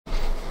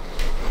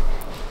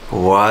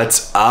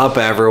What's up,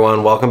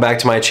 everyone? Welcome back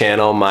to my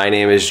channel. My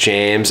name is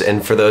James,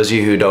 and for those of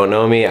you who don't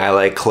know me, I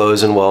like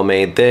clothes and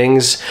well-made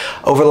things.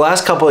 Over the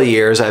last couple of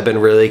years, I've been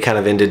really kind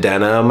of into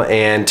denim,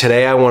 and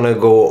today I want to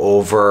go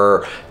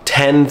over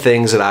 10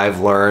 things that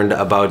I've learned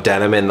about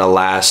denim in the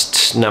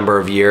last number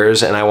of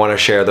years, and I want to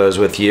share those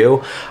with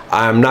you.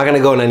 I'm not going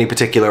to go in any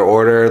particular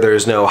order.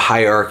 There's no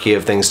hierarchy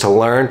of things to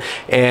learn,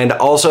 and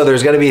also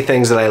there's going to be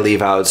things that I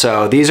leave out.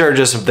 So these are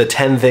just the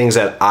 10 things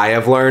that I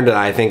have learned and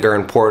I think are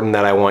important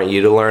that I want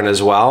you to learn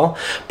as well.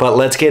 But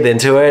let's get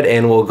into it,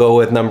 and we'll go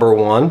with number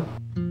one.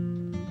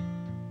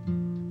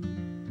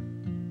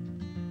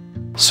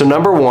 So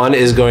number one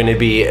is going to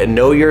be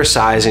know your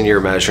size and your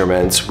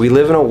measurements. We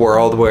live in a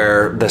world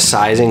where the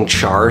sizing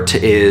chart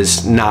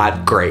is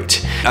not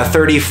great. A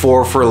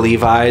 34 for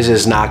Levi's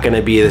is not going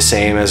to be the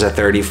same as a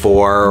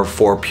 34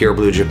 for Pure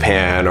Blue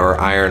Japan or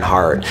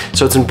Ironheart.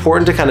 So it's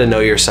important to kind of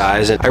know your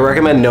size, and I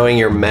recommend knowing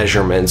your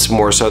measurements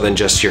more so than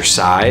just your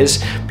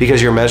size,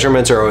 because your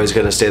measurements are always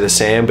going to stay the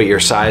same, but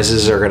your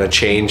sizes are going to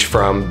change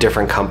from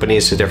different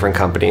companies to different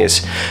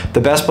companies.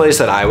 The best place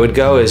that I would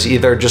go is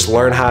either just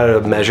learn how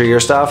to measure your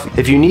stuff.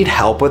 If you need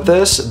help with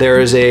this, there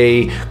is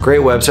a great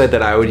website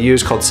that I would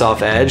use called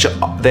Self-Edge.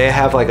 They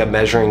have like a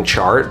measuring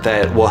chart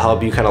that will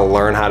help you kind of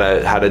learn how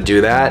to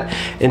do that.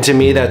 And to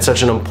me, that's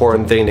such an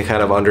important thing to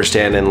kind of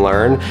understand and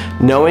learn.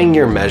 Knowing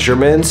your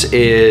measurements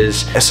is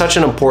such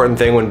an important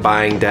thing when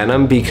buying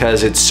denim,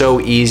 because it's so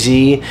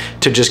easy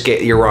to just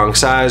get your wrong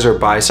size or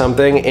buy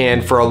something.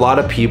 And for a lot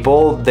of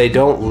people, they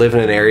don't live in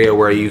an area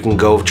where you can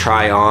go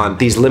try on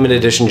these limited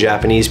edition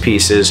Japanese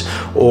pieces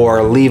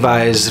or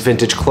Levi's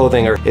vintage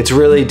clothing. It's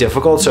really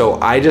difficult. So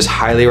I just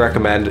highly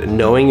recommend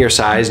knowing your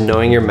size,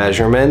 knowing your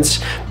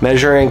measurements.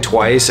 Measuring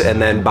twice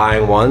and then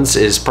buying once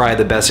is probably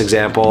the best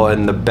example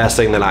and the best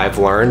thing that I've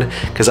learned,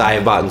 because I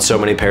have bought so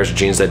many pairs of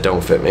jeans that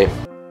don't fit me.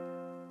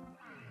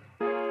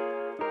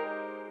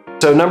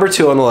 So number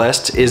two on the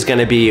list is going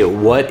to be,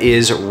 what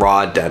is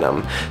raw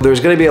denim?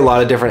 There's going to be a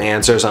lot of different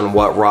answers on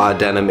what raw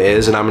denim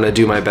is, and I'm going to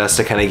do my best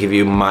to kind of give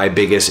you my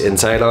biggest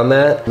insight on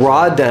that.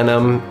 Raw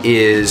denim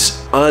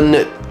is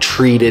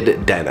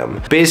untreated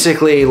denim.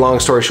 Basically, long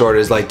story short,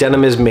 is like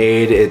denim is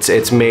made,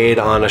 it's made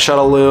on a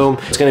shuttle loom.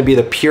 It's going to be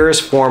the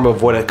purest form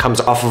of what it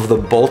comes off of the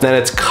bolt, then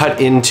it's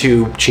cut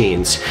into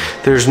jeans.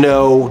 There's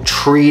no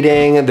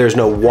treating, there's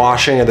no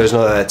washing, and there's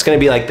no that. It's going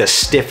to be like the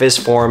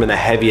stiffest form and the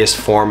heaviest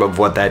form of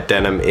what that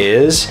denim is.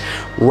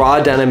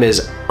 Raw denim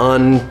is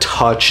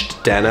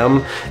untouched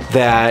denim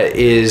that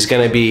is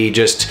going to be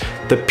just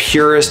the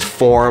purest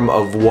form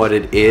of what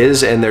it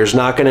is, and there's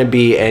not going to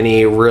be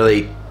any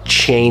really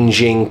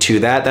changing to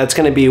that. That's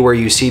going to be where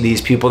you see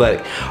these people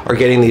that are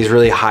getting these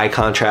really high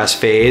contrast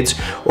fades,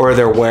 or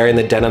they're wearing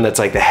the denim that's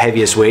like the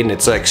heaviest weight and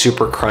it's like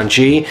super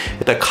crunchy.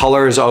 The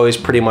color is always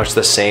pretty much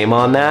the same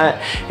on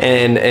that,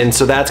 and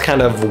so that's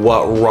kind of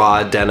what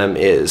raw denim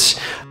is.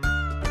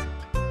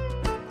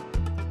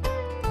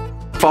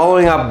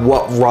 Following up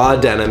what raw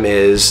denim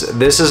is,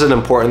 this is an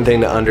important thing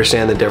to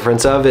understand the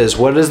difference of, is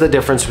what is the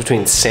difference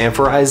between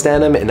Sanforized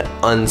denim and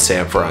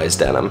Unsanforized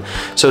denim.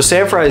 So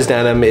Sanforized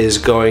denim is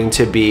going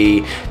to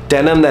be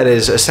denim that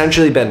has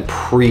essentially been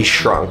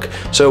pre-shrunk.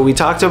 So we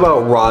talked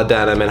about raw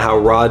denim and how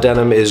raw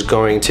denim is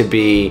going to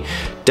be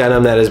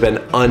denim that has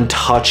been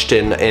untouched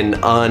and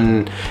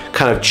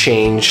kind of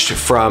changed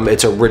from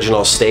its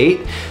original state.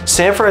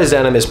 Sanforized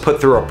denim is put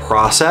through a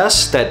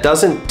process that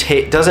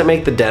doesn't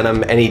make the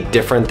denim any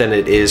different than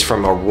it is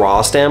from a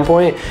raw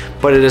standpoint,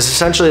 but it is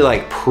essentially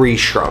like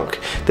pre-shrunk.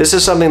 This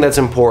is something that's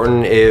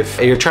important if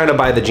you're trying to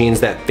buy the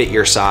jeans that fit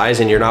your size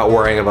and you're not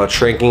worrying about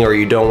shrinking, or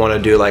you don't want to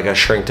do like a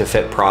shrink to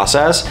fit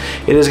process.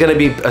 It is going to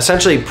be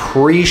essentially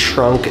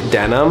pre-shrunk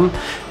denim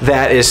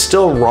that is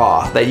still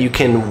raw, that you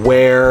can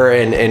wear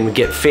and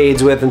get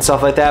fades with and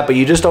stuff like that, but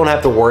you just don't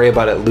have to worry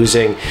about it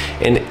losing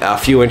in a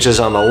few inches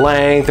on the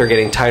length or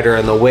getting tighter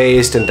in the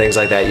waist and things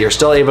like that. You're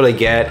still able to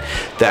get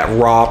that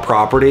raw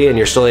property, and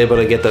you're still able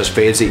to get those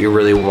fades that you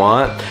really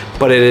want,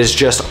 but it has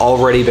just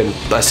already been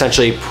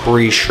essentially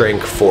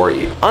pre-shrink for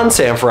you.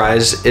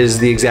 Unsanforized is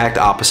the exact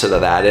opposite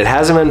of that. It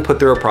hasn't been put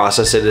through a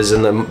process. It is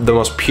in the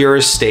most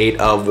purest state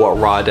of what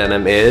raw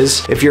denim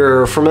is. If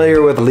you're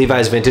familiar with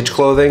Levi's vintage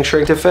clothing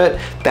shrink to fit,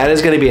 that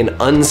is going to be an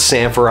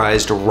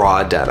unsanforized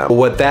raw denim.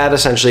 What that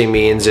essentially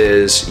means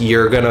is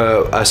you're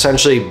gonna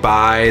essentially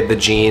buy the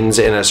jeans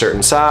in a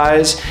certain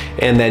size,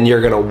 and then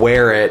you're gonna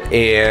wear it,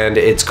 and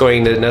it's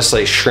going to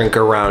necessarily shrink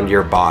around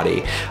your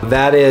body.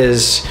 That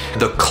is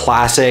the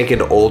classic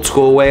and old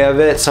school way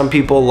of it. Some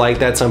people like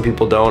that, some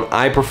people don't.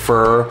 I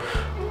prefer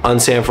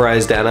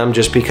unsanforized denim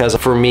just because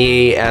for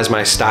me, as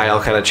my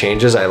style kind of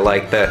changes, I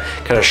like the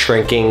kind of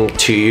shrinking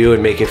to you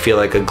and make it feel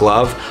like a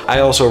glove. I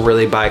also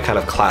really buy kind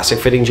of classic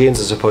fitting jeans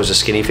as opposed to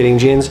skinny fitting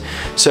jeans,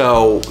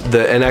 so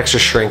an extra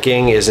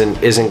shrinking isn't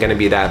going to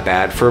be that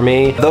bad for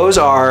me. Those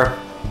are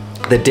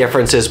the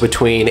differences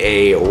between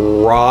a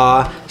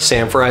raw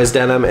Sanforized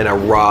denim and a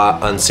raw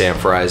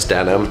unsanforized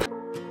denim.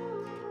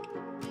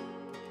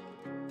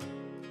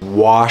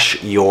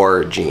 wash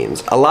your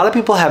jeans. A lot of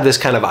people have this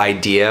kind of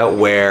idea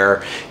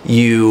where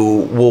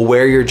you will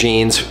wear your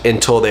jeans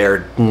until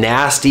they're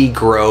nasty,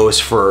 gross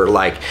for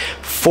like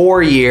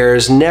 4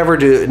 years,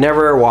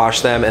 never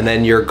wash them, and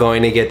then you're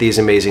going to get these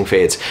amazing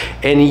fades.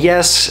 And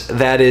yes,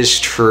 that is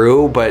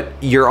true, but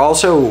you're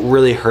also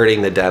really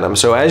hurting the denim.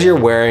 So as you're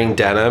wearing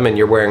denim and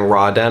you're wearing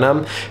raw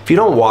denim, if you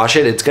don't wash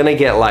it, it's gonna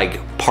get like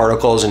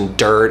particles and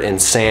dirt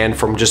and sand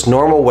from just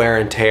normal wear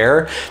and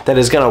tear that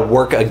is gonna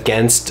work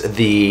against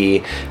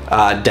the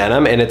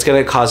denim, and it's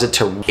gonna cause it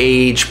to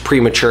age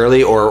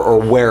prematurely or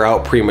wear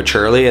out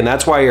prematurely. And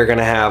that's why you're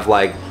gonna have,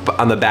 like,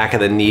 on the back of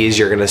the knees,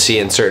 you're gonna see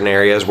in certain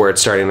areas where it's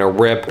starting to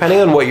rip.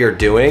 Depending on what you're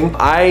doing,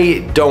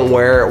 I don't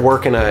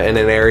work in an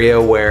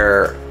area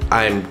where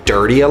I'm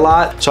dirty a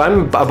lot. So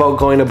I'm about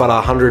going to about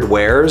 100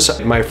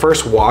 wears. My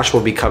first wash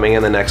will be coming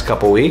in the next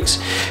couple weeks,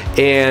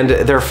 and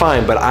they're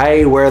fine, but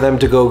I wear them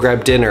to go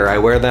grab dinner. I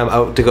wear them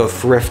out to go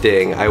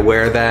thrifting. I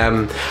wear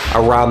them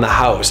around the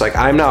house. Like,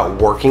 I'm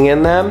not working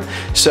in them,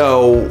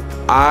 so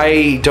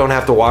I don't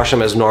have to wash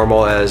them as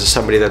normal as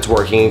somebody that's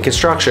working in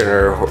construction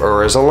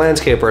or as a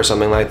landscaper or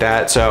something like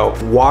that. So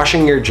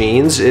washing your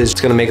jeans is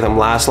gonna make them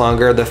last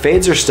longer. The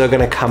fades are still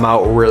gonna come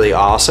out really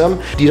awesome.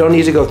 You don't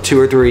need to go 2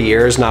 or 3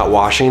 years not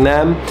washing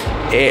them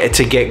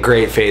to get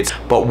great fades,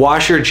 but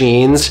wash your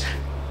jeans,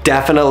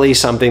 definitely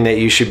something that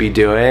you should be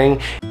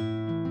doing.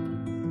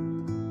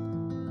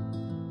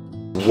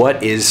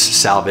 What is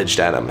salvage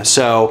denim?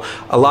 So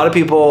a lot of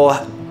people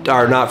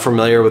are not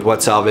familiar with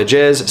what salvage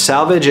is.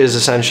 Salvage is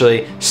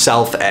essentially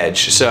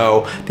self-edge.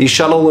 So these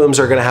shuttle looms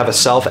are gonna have a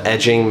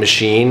self-edging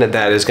machine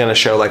that is gonna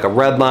show like a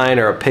red line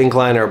or a pink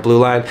line or a blue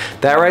line.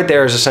 That right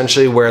there is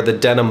essentially where the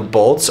denim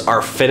bolts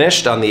are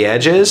finished on the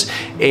edges,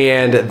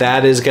 and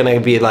that is gonna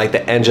be like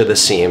the edge of the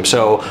seam.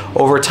 So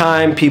over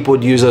time, people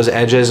would use those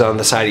edges on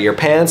the side of your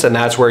pants, and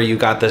that's where you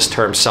got this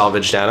term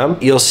salvage denim.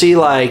 You'll see,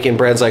 like, in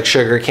brands like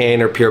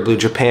Sugarcane or Pure Blue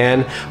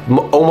Japan,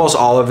 almost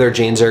all of their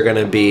jeans are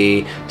gonna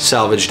be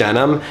salvage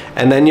denim.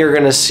 And then you're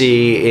gonna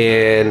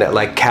see in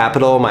like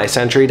Capital, My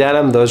Century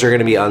denim, those are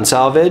gonna be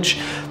unsalvage.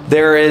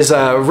 There is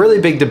a really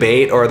big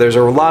debate, or there's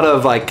a lot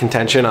of like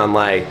contention on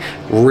like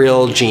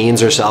real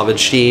jeans or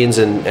salvage jeans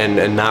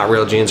and not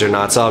real jeans or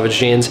not salvage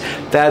jeans.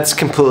 That's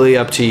completely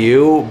up to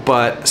you,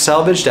 but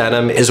salvage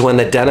denim is when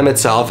the denim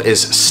itself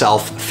is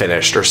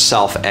self-finished or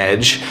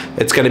self-edge.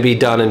 It's gonna be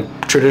done in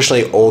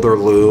traditionally older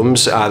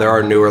looms. There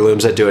are newer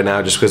looms that do it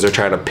now just because they're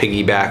trying to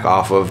piggyback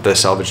off of the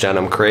salvage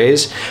denim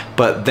craze,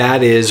 but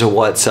that is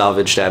what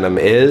salvage denim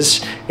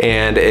is,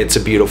 and it's a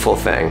beautiful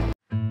thing.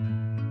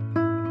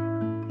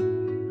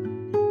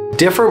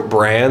 Different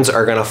brands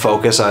are gonna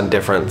focus on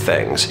different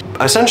things.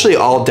 Essentially,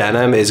 all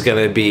denim is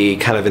gonna be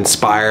kind of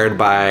inspired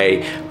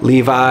by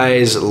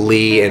Levi's,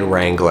 Lee, and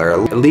Wrangler.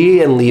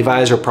 Lee and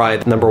Levi's are probably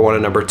 #1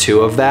 and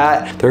 #2 of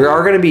that. There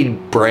are gonna be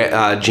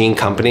jean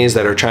companies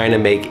that are trying to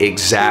make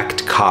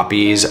exact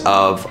copies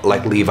of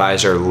like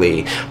Levi's or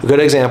Lee. A good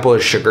example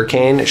is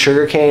Sugarcane.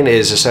 Sugarcane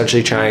is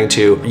essentially trying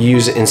to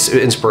use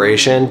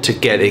inspiration to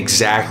get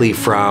exactly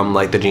from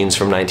like the jeans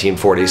from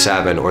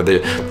 1947 or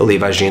the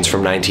Levi's jeans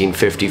from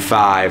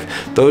 1955.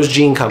 Those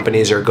jean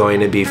companies are going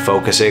to be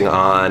focusing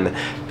on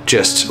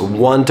just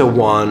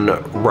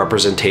one-to-one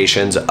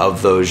representations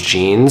of those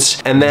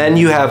jeans. And then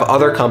you have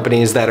other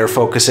companies that are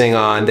focusing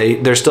on,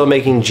 they're still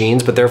making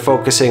jeans, but they're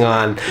focusing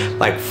on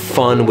like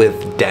fun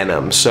with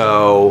denim.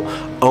 So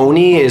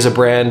Oni is a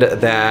brand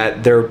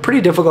that they're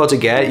pretty difficult to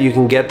get. You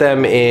can get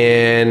them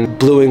in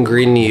blue and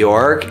green New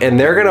York, and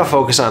they're gonna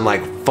focus on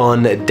like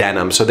fun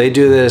denim. So they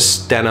do this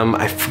denim,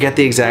 I forget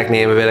the exact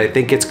name of it. I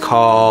think it's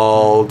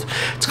called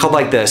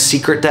like the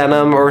secret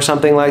denim or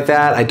something like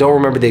that. I don't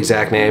remember the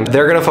exact name.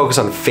 They're gonna focus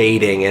on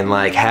fading and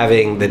like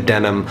having the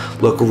denim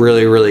look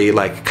really, really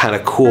like kind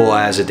of cool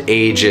as it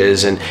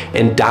ages, and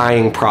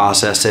dyeing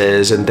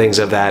processes and things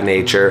of that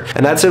nature.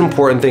 And that's an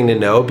important thing to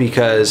know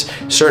because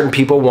certain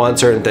people want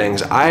certain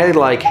things. I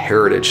like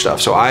heritage stuff,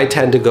 so I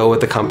tend to go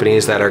with the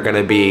companies that are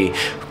gonna be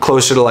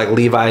closer to like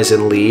Levi's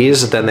and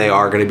Lee's than they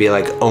are gonna be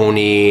like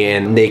Oni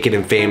and Naked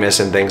and Famous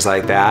and things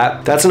like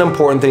that. That's an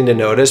important thing to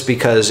notice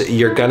because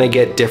you're gonna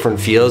get different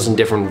feels and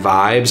different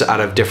vibes out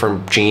of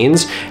different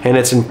jeans, and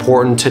it's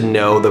important to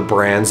know the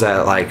brands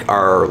that like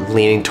are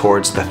leaning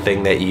towards the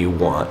thing that you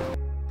want.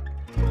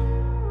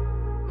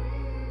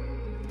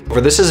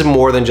 This is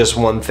more than just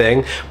one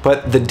thing,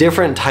 but the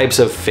different types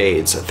of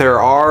fades. There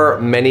are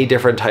many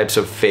different types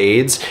of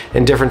fades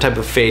and different type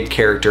of fade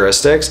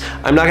characteristics.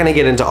 I'm not gonna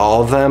get into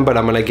all of them, but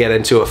I'm gonna get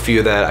into a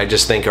few that I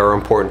just think are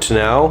important to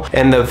know.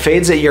 And the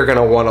fades that you're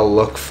gonna wanna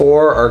look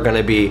for are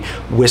gonna be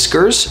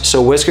whiskers.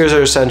 So whiskers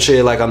are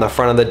essentially like on the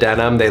front of the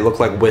denim, they look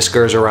like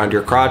whiskers around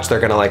your crotch.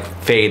 They're gonna like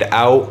fade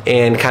out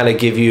and kind of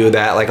give you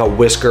that like a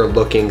whisker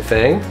looking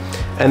thing.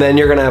 And then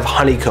you're gonna have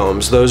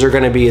honeycombs. Those are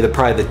gonna be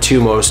probably the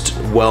two most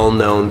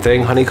well-known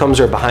thing. Honeycombs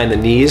are behind the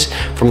knees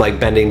from like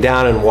bending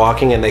down and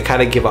walking, and they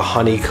kind of give a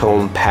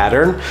honeycomb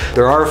pattern.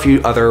 There are a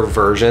few other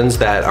versions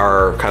that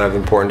are kind of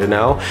important to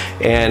know.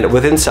 And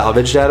within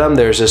salvage denim,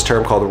 there's this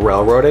term called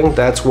railroading.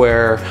 That's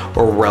where,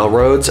 or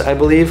railroads, I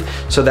believe.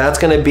 So that's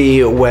gonna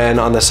be when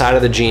on the side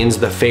of the jeans,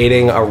 the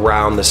fading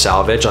around the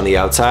salvage on the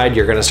outside,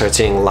 you're gonna start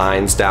seeing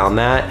lines down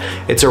that.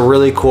 It's a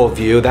really cool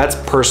view. That's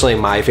personally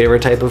my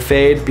favorite type of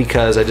fade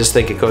because I just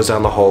think it goes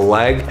down the whole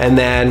leg. And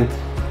then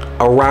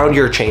around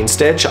your chain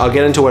stitch, I'll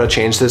get into what a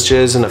chain stitch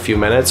is in a few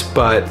minutes,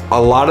 but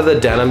a lot of the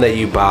denim that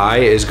you buy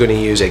is going to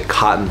use a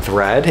cotton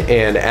thread,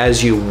 and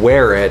as you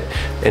wear it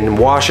and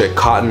wash it,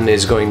 cotton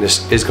is going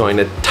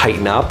to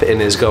tighten up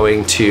and is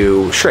going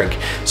to shrink.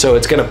 So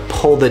it's going to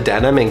pull the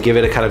denim and give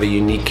it a kind of a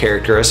unique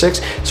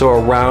characteristics. So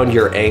around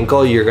your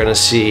ankle, you're going to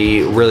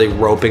see really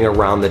roping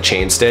around the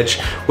chain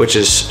stitch, which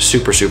is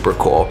super, super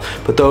cool.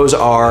 But those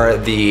are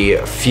the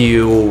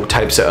few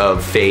types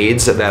of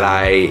fades that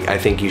I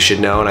think you should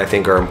know and I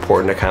think are important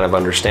to kind of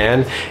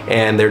understand,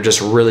 and they're just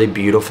really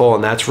beautiful,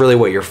 and that's really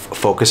what you're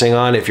focusing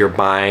on if you're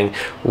buying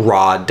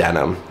raw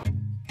denim.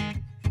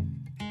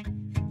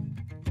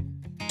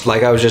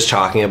 Like I was just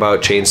talking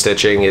about, chain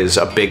stitching is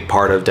a big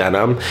part of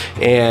denim,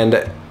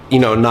 and you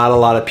know, not a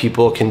lot of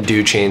people can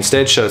do chain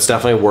stitch, so it's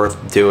definitely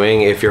worth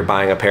doing if you're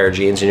buying a pair of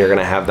jeans and you're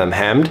gonna have them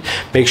hemmed.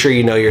 Make sure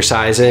you know your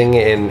sizing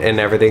and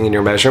everything in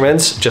your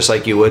measurements, just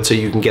like you would, so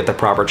you can get the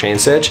proper chain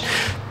stitch.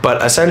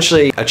 But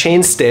essentially, a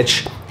chain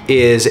stitch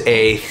is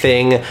a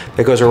thing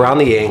that goes around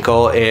the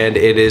ankle, and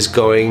it is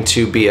going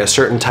to be a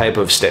certain type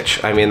of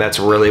stitch. I mean, that's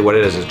really what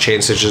it is. A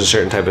chain stitch is a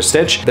certain type of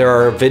stitch. There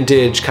are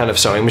vintage kind of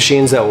sewing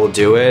machines that will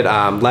do it.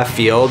 Left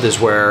Field is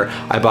where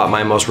I bought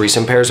my most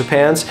recent pairs of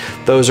pants.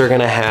 Those are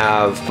gonna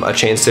have a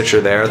chain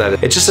stitcher there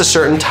that it's just a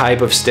certain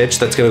type of stitch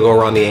that's gonna go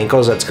around the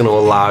ankles that's gonna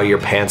allow your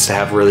pants to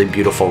have really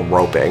beautiful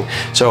roping.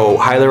 So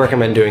highly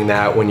recommend doing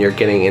that when you're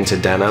getting into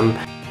denim.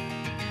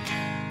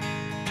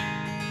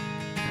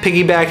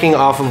 Piggybacking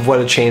off of what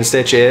a chain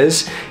stitch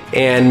is,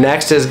 and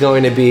next is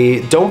going to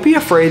be, don't be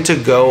afraid to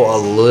go a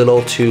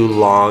little too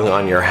long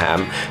on your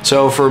hem.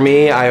 So for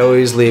me, I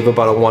always leave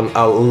about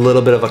a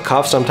little bit of a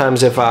cuff.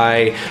 Sometimes if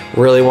I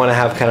really want to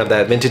have kind of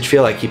that vintage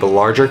feel, I keep a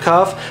larger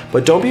cuff,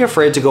 but don't be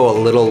afraid to go a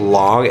little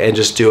long and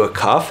just do a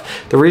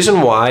cuff. The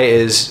reason why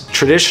is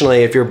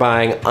traditionally, if you're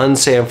buying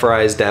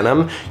unsanforized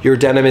denim, your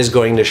denim is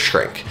going to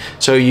shrink.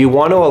 So you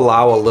want to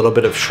allow a little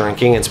bit of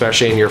shrinking,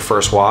 especially in your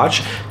first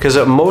wash, because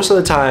most of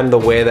the time, the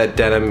way that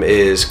denim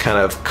is kind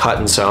of cut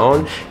and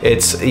sewn,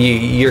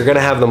 you're gonna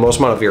have the most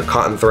amount of your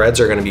cotton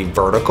threads are gonna be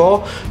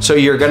vertical. So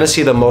you're gonna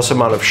see the most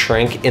amount of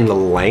shrink in the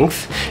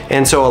length.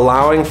 And so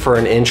allowing for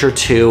an inch or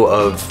two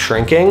of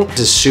shrinking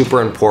is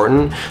super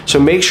important. So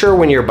make sure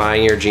when you're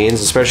buying your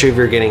jeans, especially if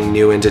you're getting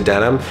new into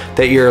denim,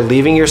 that you're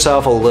leaving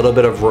yourself a little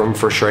bit of room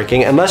for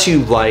shrinking. Unless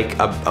you like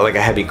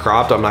a heavy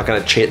cropped, I'm not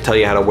gonna tell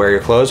you how to wear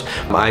your clothes.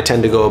 I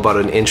tend to go about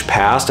an inch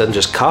past and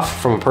just cuff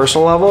from a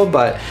personal level,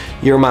 but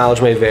your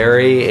mileage may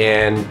vary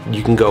and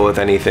you can go with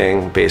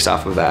anything based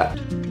off of that.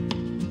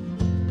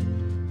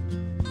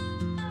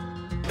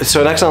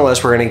 So next on the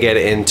list, we're gonna get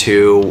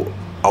into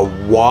a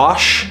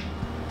wash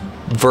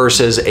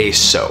versus a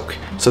soak.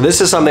 So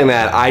this is something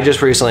that I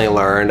just recently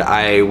learned.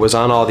 I was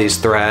on all these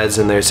threads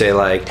and they say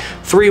like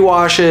 3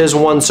 washes,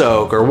 1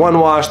 soak, or 1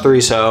 wash,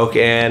 3 soak,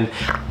 and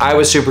I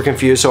was super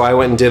confused, so I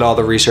went and did all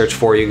the research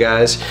for you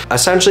guys.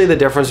 Essentially, the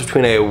difference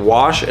between a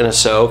wash and a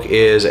soak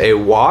is a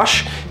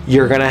wash,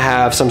 you're gonna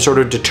have some sort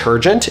of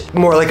detergent,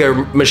 more like a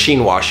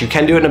machine wash. You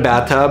can do it in a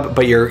bathtub,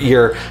 but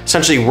you're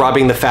essentially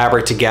rubbing the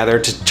fabric together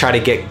to try to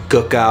get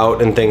gook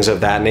out and things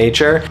of that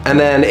nature. And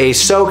then a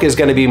soak is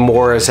gonna be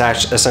more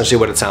essentially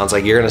what it sounds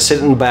like. You're gonna sit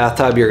in the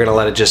bathtub, you're gonna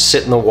let it just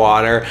sit in the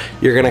water,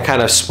 you're gonna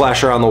kind of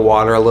splash around the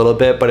water a little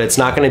bit, but it's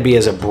not gonna be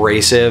as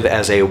abrasive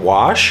as a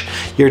wash.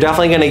 You're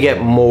definitely gonna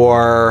get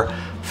more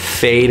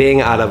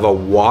fading out of a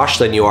wash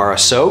than you are a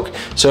soak.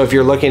 So if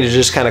you're looking to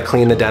just kind of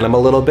clean the denim a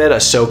little bit, a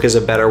soak is a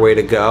better way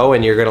to go,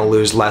 and you're gonna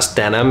lose less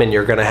denim and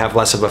you're gonna have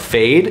less of a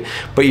fade,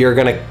 but you're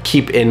gonna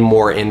keep in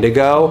more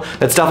indigo.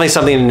 That's definitely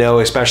something to know,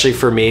 especially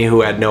for me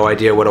who had no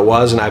idea what it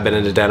was, and I've been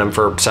into denim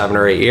for 7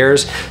 or 8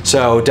 years.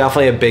 So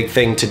definitely a big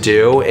thing to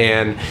do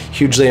and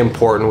hugely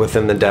important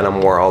within the denim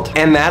world.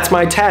 And that's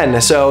my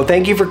 10. So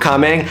thank you for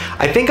coming.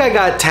 I think I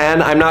got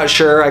 10, I'm not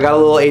sure. I got a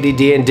little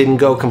ADD and didn't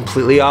go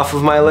completely off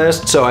of my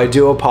list, so I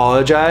do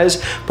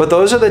apologize, but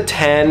those are the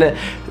 10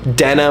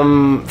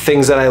 denim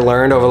things that I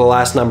learned over the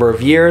last number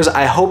of years.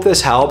 I hope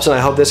this helps, and I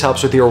hope this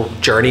helps with your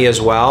journey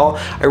as well.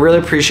 I really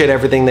appreciate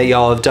everything that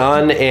y'all have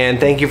done, and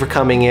thank you for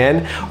coming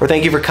in, or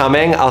thank you for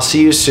coming. I'll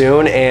see you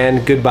soon,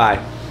 and goodbye.